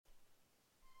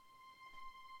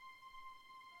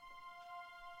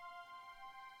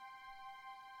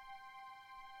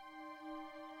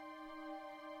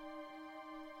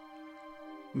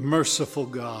Merciful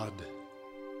God,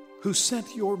 who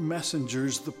sent your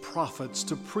messengers, the prophets,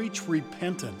 to preach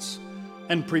repentance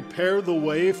and prepare the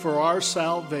way for our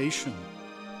salvation,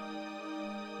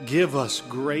 give us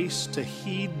grace to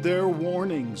heed their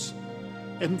warnings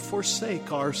and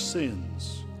forsake our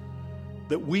sins,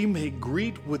 that we may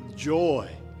greet with joy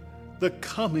the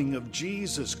coming of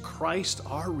Jesus Christ,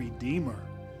 our Redeemer,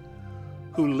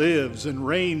 who lives and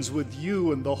reigns with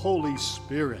you and the Holy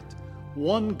Spirit,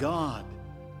 one God,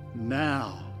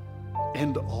 now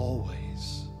and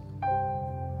always.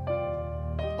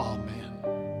 Amen.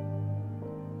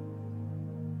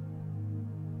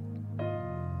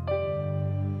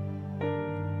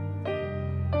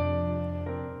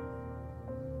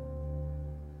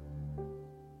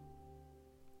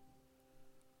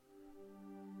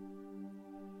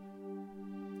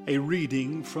 A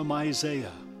reading from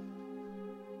Isaiah.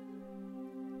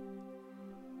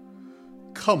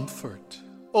 Comfort,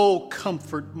 O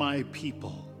comfort my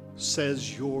people,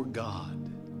 says your God.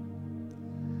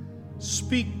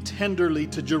 Speak tenderly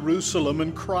to Jerusalem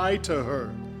and cry to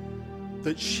her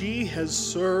that she has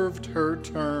served her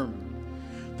term,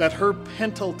 that her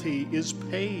penalty is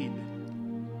paid,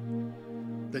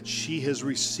 that she has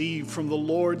received from the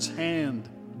Lord's hand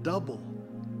double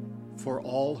for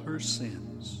all her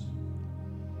sins.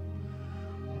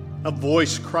 A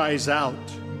voice cries out,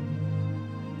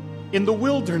 "In the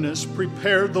wilderness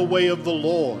prepare the way of the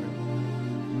Lord.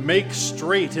 Make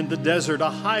straight in the desert a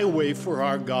highway for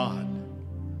our God.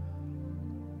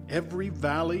 Every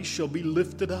valley shall be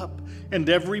lifted up, and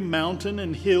every mountain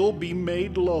and hill be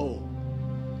made low.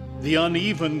 The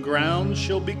uneven ground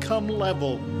shall become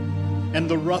level, and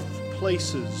the rough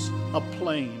places a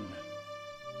plain.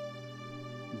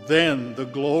 Then the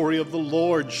glory of the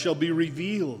Lord shall be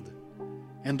revealed,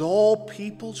 and all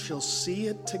people shall see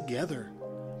it together,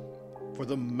 for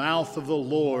the mouth of the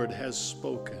Lord has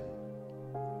spoken."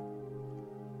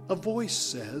 A voice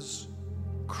says,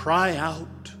 "Cry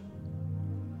out."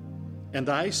 And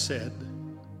I said,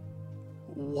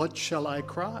 "What shall I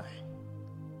cry?"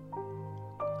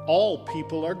 All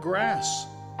people are grass.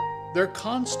 Their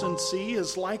constancy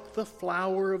is like the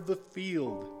flower of the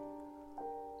field.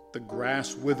 The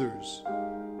grass withers,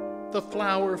 the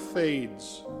flower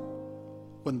fades,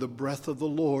 when the breath of the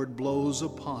Lord blows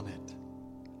upon it.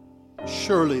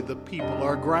 Surely the people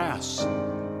are grass.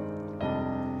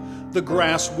 The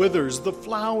grass withers, the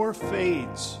flower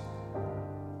fades,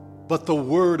 but the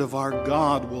word of our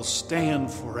God will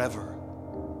stand forever.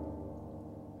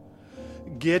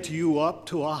 Get you up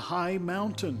to a high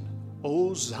mountain,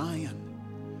 O Zion,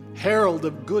 herald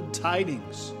of good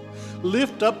tidings.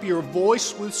 Lift up your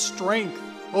voice with strength,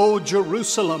 O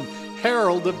Jerusalem,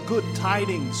 herald of good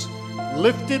tidings.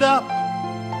 Lift it up,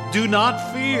 do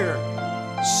not fear.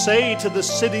 Say to the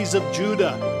cities of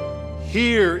Judah,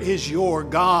 "Here is your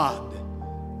God."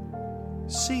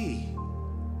 See,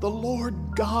 the Lord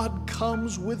God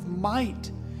comes with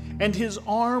might, and his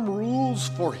arm rules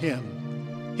for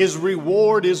him. His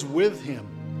reward is with him,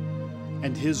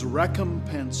 and his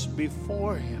recompense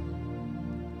before him.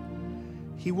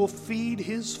 He will feed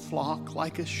his flock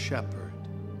like a shepherd.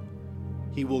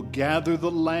 He will gather the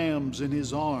lambs in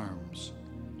his arms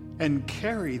and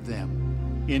carry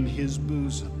them in his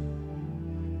bosom,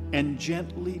 and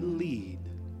gently lead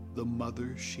the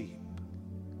mother sheep.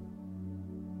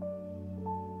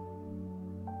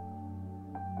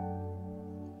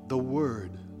 The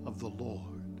word of the Lord.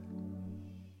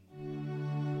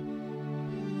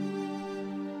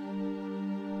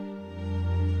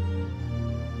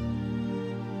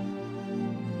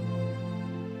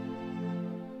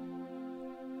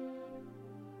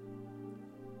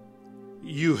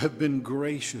 You have been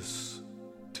gracious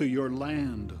to your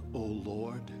land, O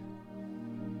Lord.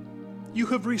 You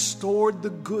have restored the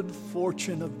good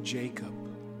fortune of Jacob.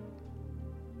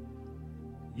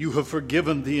 You have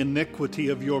forgiven the iniquity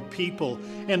of your people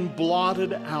and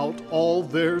blotted out all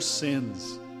their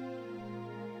sins.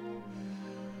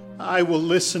 I will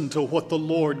listen to what the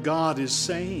Lord God is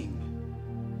saying,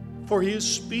 for he is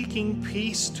speaking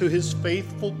peace to his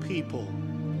faithful people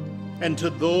and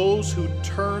to those who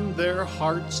turn their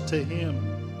hearts to him.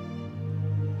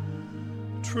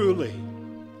 Truly,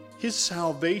 his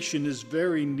salvation is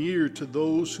very near to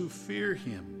those who fear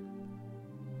him,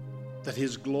 that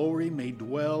his glory may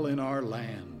dwell in our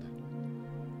land.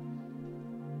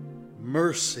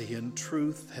 Mercy and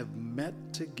truth have met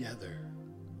together.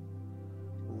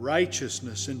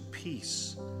 Righteousness and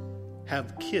peace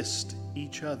have kissed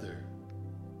each other.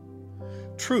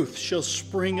 Truth shall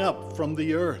spring up from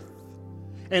the earth,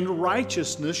 and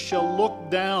righteousness shall look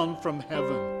down from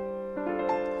heaven.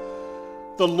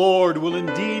 The Lord will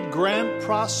indeed grant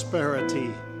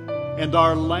prosperity, and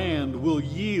our land will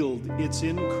yield its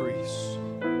increase.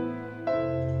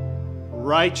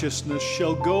 Righteousness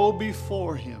shall go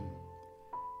before him,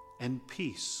 and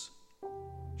peace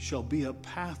shall be a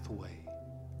pathway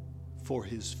for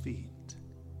his feet.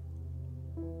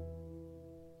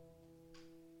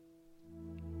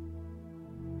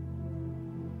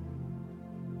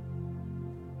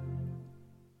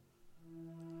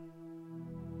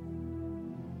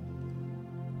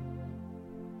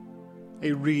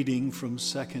 A reading from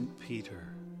 2 Peter.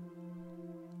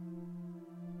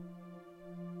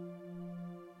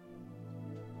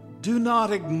 Do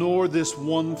not ignore this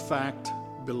one fact,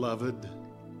 beloved,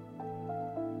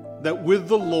 that with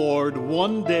the Lord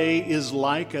 1 day is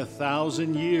like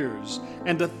 1,000 years,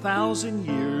 and 1,000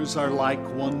 years are like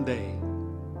 1 day.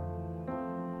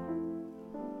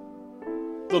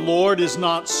 The Lord is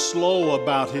not slow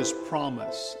about his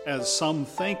promise, as some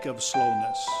think of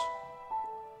slowness,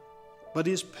 but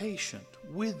is patient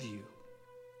with you,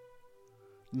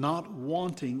 not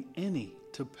wanting any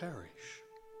to perish,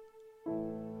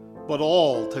 but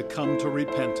all to come to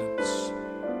repentance.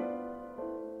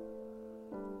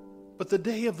 But the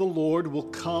day of the Lord will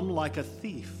come like a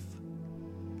thief,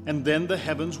 and then the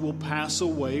heavens will pass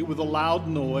away with a loud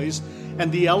noise, and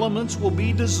the elements will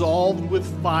be dissolved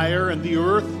with fire, and the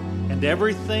earth and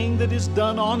everything that is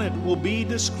done on it will be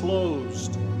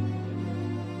disclosed.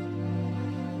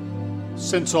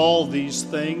 Since all these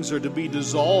things are to be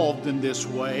dissolved in this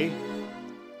way,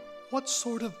 what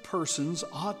sort of persons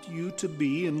ought you to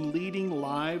be in leading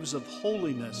lives of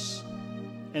holiness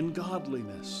and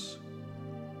godliness,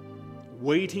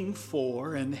 waiting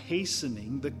for and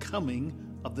hastening the coming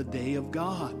of the day of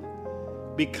God,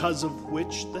 because of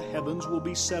which the heavens will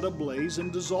be set ablaze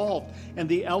and dissolved, and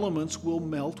the elements will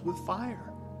melt with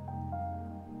fire?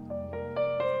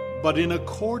 But in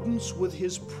accordance with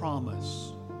his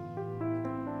promise,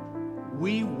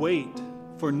 we wait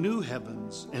for new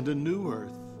heavens and a new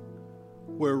earth,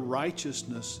 where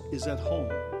righteousness is at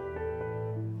home.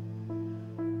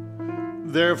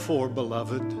 Therefore,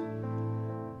 beloved,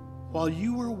 while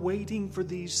you are waiting for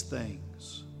these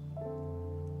things,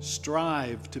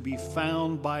 strive to be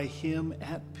found by him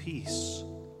at peace,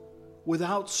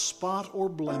 without spot or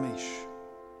blemish,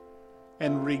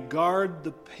 and regard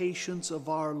the patience of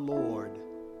our Lord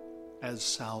as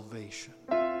salvation.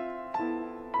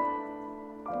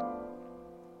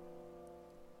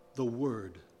 The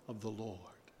word of the Lord.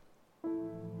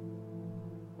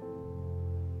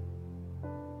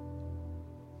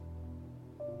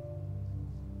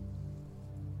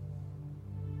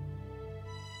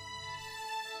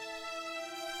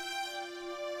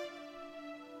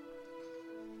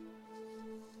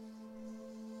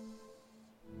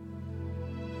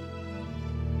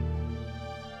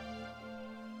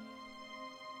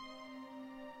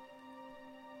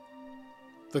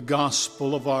 The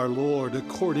Gospel of our Lord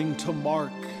according to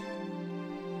Mark.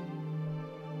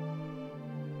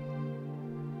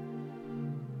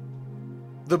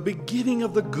 The beginning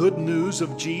of the good news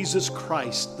of Jesus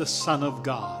Christ, the Son of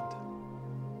God.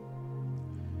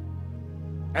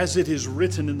 As it is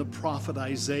written in the prophet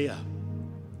Isaiah,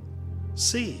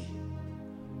 "See,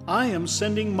 I am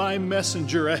sending my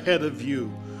messenger ahead of you,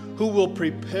 who will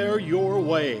prepare your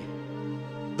way.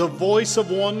 The voice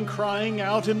of one crying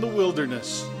out in the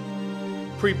wilderness,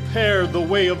 prepare the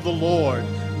way of the Lord,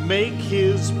 make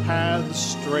his paths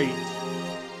straight."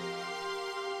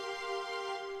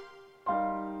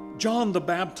 John the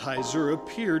Baptizer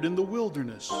appeared in the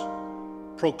wilderness,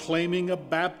 proclaiming a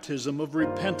baptism of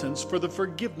repentance for the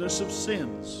forgiveness of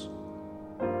sins.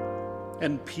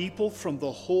 And people from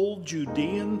the whole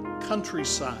Judean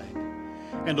countryside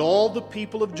and all the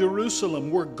people of Jerusalem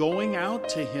were going out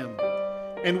to him,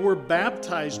 and were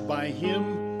baptized by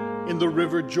him in the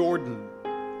river Jordan,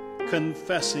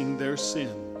 confessing their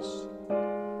sins.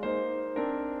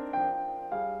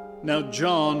 Now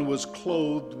John was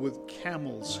clothed with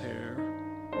camel's hair,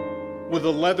 with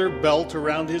a leather belt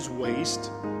around his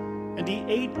waist, and he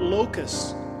ate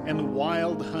locusts and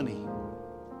wild honey.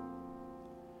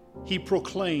 He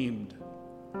proclaimed,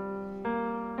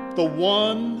 "The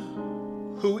one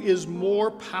who is more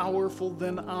powerful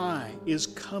than I is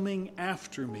coming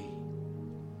after me.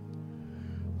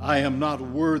 I am not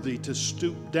worthy to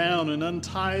stoop down and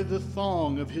untie the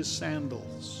thong of his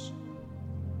sandals.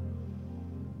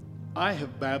 I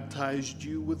have baptized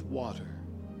you with water,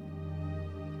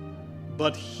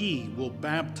 but he will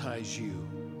baptize you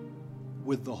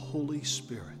with the Holy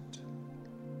Spirit."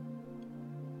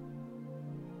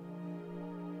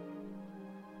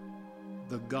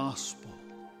 The Gospel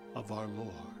of our Lord.